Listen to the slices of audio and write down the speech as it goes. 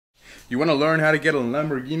You want to learn how to get a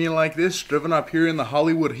Lamborghini like this, driven up here in the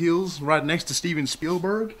Hollywood Hills, right next to Steven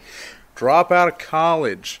Spielberg? Drop out of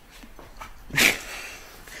college.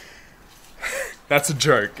 That's a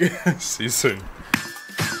joke. See you soon.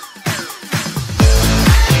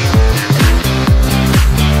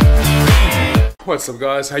 What's up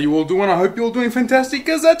guys, how you all doing? I hope you're all doing fantastic,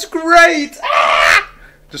 because that's great!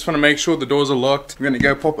 Just want to make sure the doors are locked. We're going to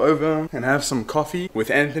go pop over and have some coffee with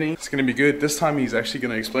Anthony. It's going to be good. This time he's actually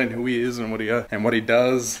going to explain who he is and what he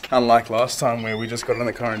does. Unlike last time where we just got in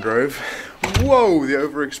the car and drove. Whoa, the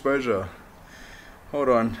overexposure. Hold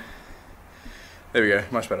on. There we go,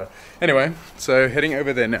 much better. Anyway, so heading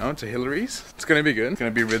over there now to Hillary's. It's going to be good. It's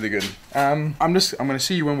going to be really good. I'm going to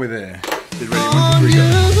see you when we're there. Get ready, 1, 2, 3,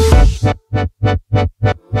 go.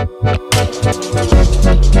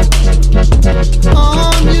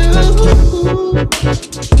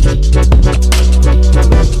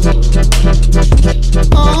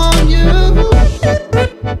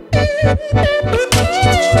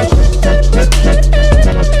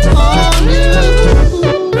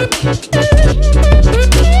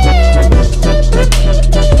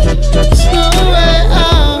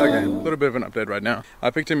 Bit of an update right now.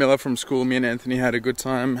 I picked Emil up from school. Me and Anthony had a good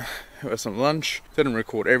time. We had some lunch. Didn't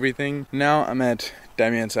record everything. Now I'm at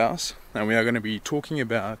Damien's house and we are going to be talking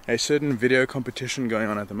about a certain video competition going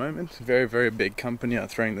on at the moment. Very, very big company are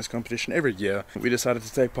throwing this competition every year. We decided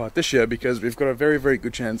to take part this year because we've got a very, very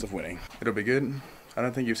good chance of winning. It'll be good. I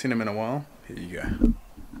don't think you've seen him in a while. Here you go.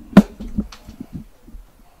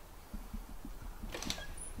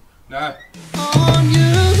 No.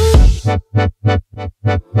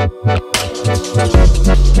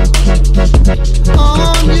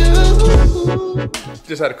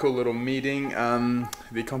 Just had a cool little meeting.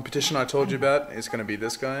 The competition I told you about is going to be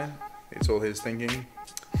this guy. It's all his thinking.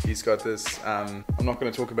 He's got this. I'm not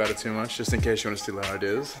going to talk about it too much, just in case you want to steal our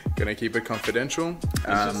ideas. Going to keep it confidential.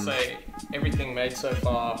 Let's just say everything made so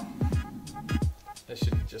far, they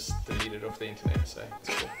should just delete it off the internet. So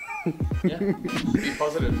it's cool. Yeah, be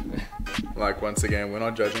positive. Like, once again, we're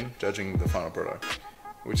not judging the final product,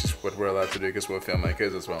 which is what we're allowed to do because we're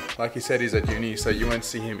filmmakers as well. Like he said, he's at uni, so you won't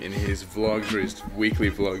see him in his vlogs or his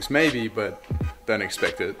weekly vlogs, maybe, but don't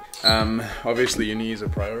expect it. Obviously uni is a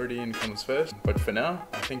priority and comes first, but for now,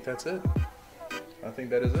 I think that's it. I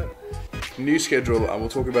think that is it. New schedule, I will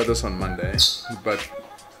talk about this on Monday, but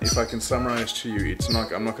if I can summarize to you,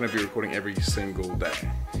 I'm not going to be recording every single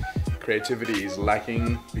day. Creativity is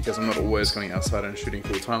lacking because I'm not always going outside and shooting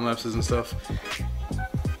cool time lapses and stuff.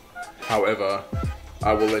 However,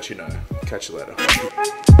 I will let you know. Catch you later.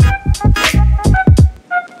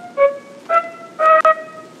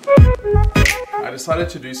 I decided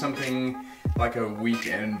to do something like a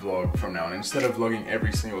weekend vlog from now on, instead of vlogging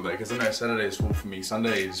every single day, because I know Saturday is full for me,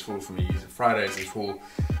 Sunday is full for me, Fridays is full.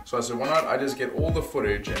 So I said, why not I just get all the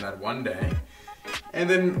footage in that one day, and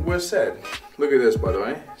then we're set. Look at this, by the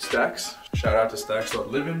way, Stacks. Shout out to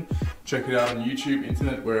Stacks.living. Check it out on YouTube,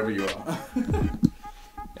 internet, wherever you are.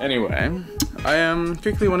 Anyway, I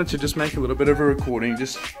quickly wanted to just make a little bit of a recording,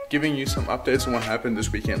 just giving you some updates on what happened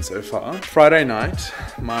this weekend so far. Friday night,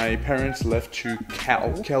 my parents left to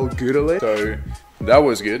Calgary, so that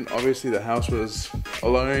was good. Obviously the house was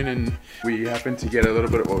alone and we happened to get a little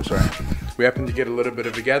bit of, we happened to get a little bit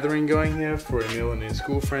of a gathering going here for Emil and his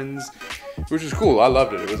school friends, which was cool. I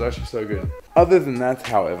loved it. It was actually so good. Other than that,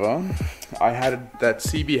 however, I had that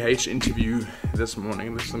CBH interview this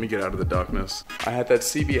morning. Let me get out of the darkness. I had that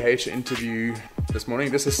CBH interview this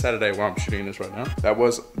morning. This is Saturday while I'm shooting this right now. That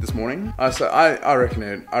was this morning. So I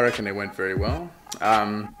reckon it went very well.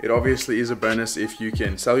 It obviously is a bonus if you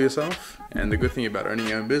can sell yourself, and the good thing about owning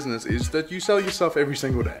your own business is that you sell yourself every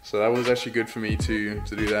single day. So that was actually good for me to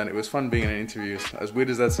do that. It was fun being in an interview. As weird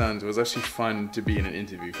as that sounds, it was actually fun to be in an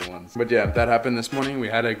interview for once. But yeah, that happened this morning. We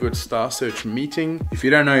had a good Star Search meeting. If you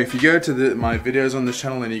don't know, if you go to my videos on this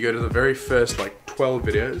channel and you go to the very first like 12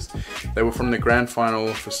 videos, they were from the grand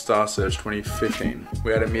final for Star Search 2015.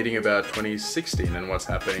 We had a meeting about 2016 and what's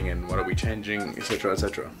happening and what are we changing, etc,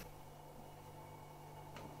 etc.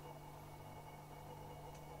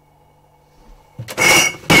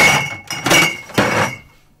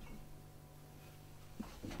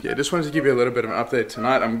 Yeah, just wanted to give you a little bit of an update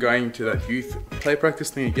tonight. I'm going to that youth play practice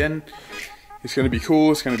thing again. It's going to be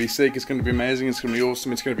cool, it's going to be sick, it's going to be amazing, it's going to be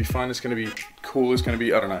awesome, it's going to be fun, it's going to be cool, it's going to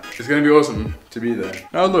be, I don't know. It's going to be awesome to be there.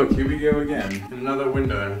 Oh look, here we go again. Another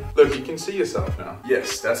window. Look, you can see yourself now.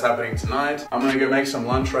 Yes, that's happening tonight. I'm going to go make some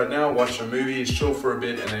lunch right now, watch some movies, chill for a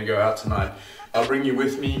bit, and then go out tonight. I'll bring you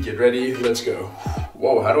with me, get ready, let's go.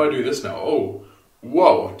 Whoa, how do I do this now? Oh,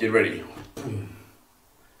 whoa, get ready.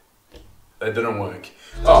 That didn't work.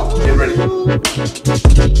 Oh, get ready.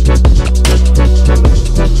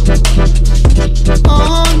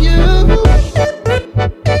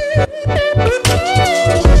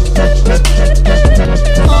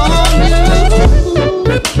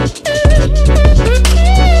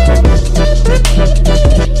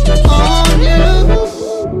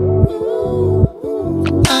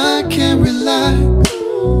 relax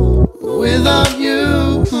without